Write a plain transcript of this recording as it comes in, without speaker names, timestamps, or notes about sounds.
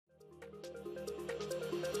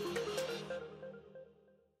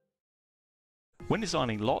When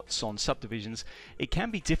designing lots on subdivisions, it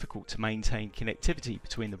can be difficult to maintain connectivity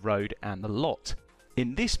between the road and the lot.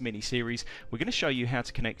 In this mini-series, we're going to show you how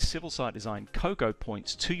to connect civil site design cogo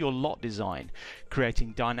points to your lot design,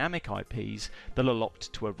 creating dynamic IPs that are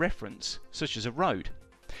locked to a reference, such as a road.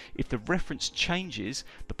 If the reference changes,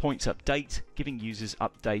 the points update, giving users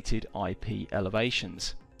updated IP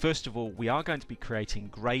elevations. First of all, we are going to be creating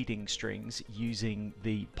grading strings using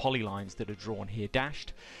the polylines that are drawn here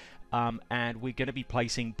dashed. And we're going to be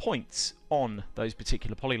placing points on those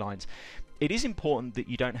particular polylines. It is important that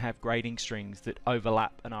you don't have grading strings that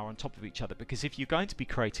overlap and are on top of each other, because if you're going to be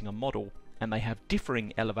creating a model and they have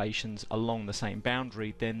differing elevations along the same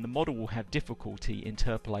boundary, then the model will have difficulty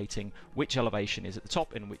interpolating which elevation is at the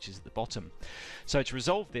top and which is at the bottom. So to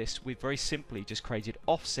resolve this, we've very simply just created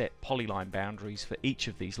offset polyline boundaries for each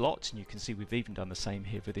of these lots, and you can see we've even done the same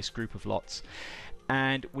here for this group of lots.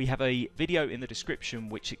 And we have a video in the description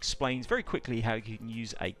which explains very quickly how you can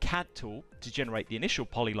use a CAD tool to generate the initial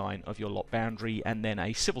polyline of your lot boundary, and then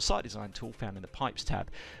a civil site design tool found in the pipes tab,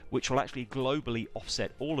 which will actually globally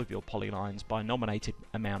offset all of your polylines by a nominated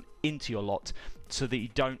amount into your lot so that you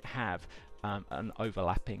don't have an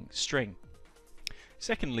overlapping string.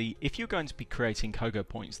 Secondly, if you're going to be creating cogo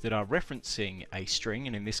points that are referencing a string,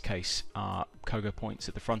 and in this case our cogo points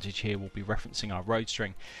at the frontage here will be referencing our road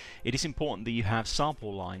string, it is important that you have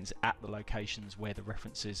sample lines at the locations where the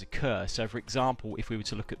references occur. So for example, if we were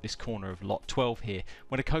to look at this corner of lot 12 here,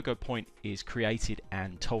 when a cogo point is created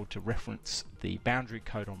and told to reference the boundary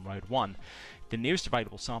code on road 1, the nearest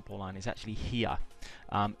available sample line is actually here.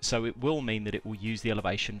 So it will mean that it will use the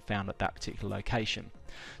elevation found at that particular location.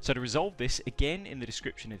 So to resolve this, again in the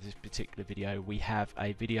description of this particular video we have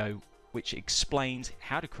a video which explains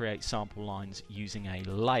how to create sample lines using a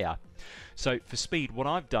layer. So for speed, what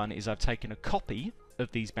I've done is I've taken a copy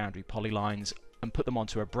of these boundary polylines and put them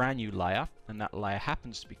onto a brand new layer, and that layer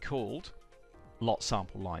happens to be called lot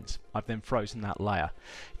sample lines. I've then frozen that layer.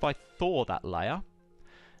 If I thaw that layer,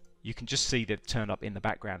 you can just see they've turned up in the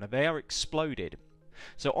background and they are exploded.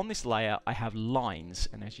 So on this layer I have lines,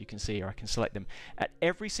 and as you can see here I can select them. At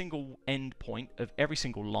every single end point of every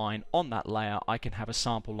single line on that layer I can have a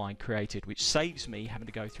sample line created, which saves me having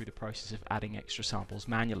to go through the process of adding extra samples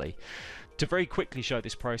manually. To very quickly show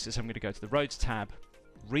this process, I'm going to go to the Roads tab,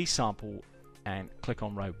 resample, and click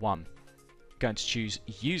on road 1. I'm going to choose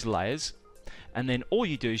Use Layers, and then all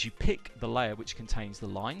you do is you pick the layer which contains the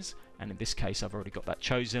lines, and in this case I've already got that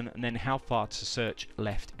chosen, and then how far to search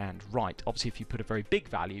left and right. Obviously if you put a very big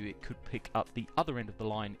value it could pick up the other end of the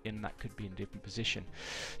line and that could be in a different position.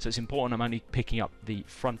 So it's important I'm only picking up the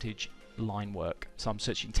frontage line work. So I'm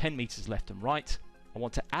searching 10 meters left and right. I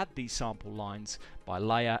want to add these sample lines by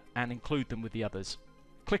layer and include them with the others.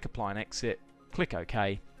 Click Apply and Exit, click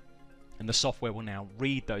OK, and the software will now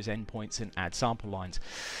read those endpoints and add sample lines.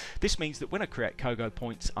 This means that when I create cogo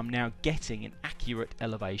points, I'm now getting an accurate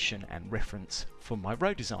elevation and reference for my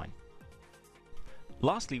road design.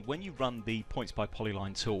 Lastly, when you run the Points by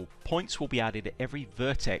Polyline tool, points will be added at every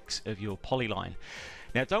vertex of your polyline.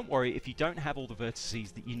 Now don't worry if you don't have all the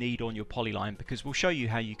vertices that you need on your polyline, because we'll show you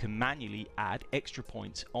how you can manually add extra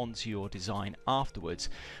points onto your design afterwards.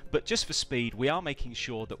 But just for speed, we are making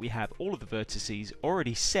sure that we have all of the vertices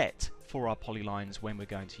already set for our polylines when we're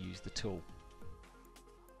going to use the tool.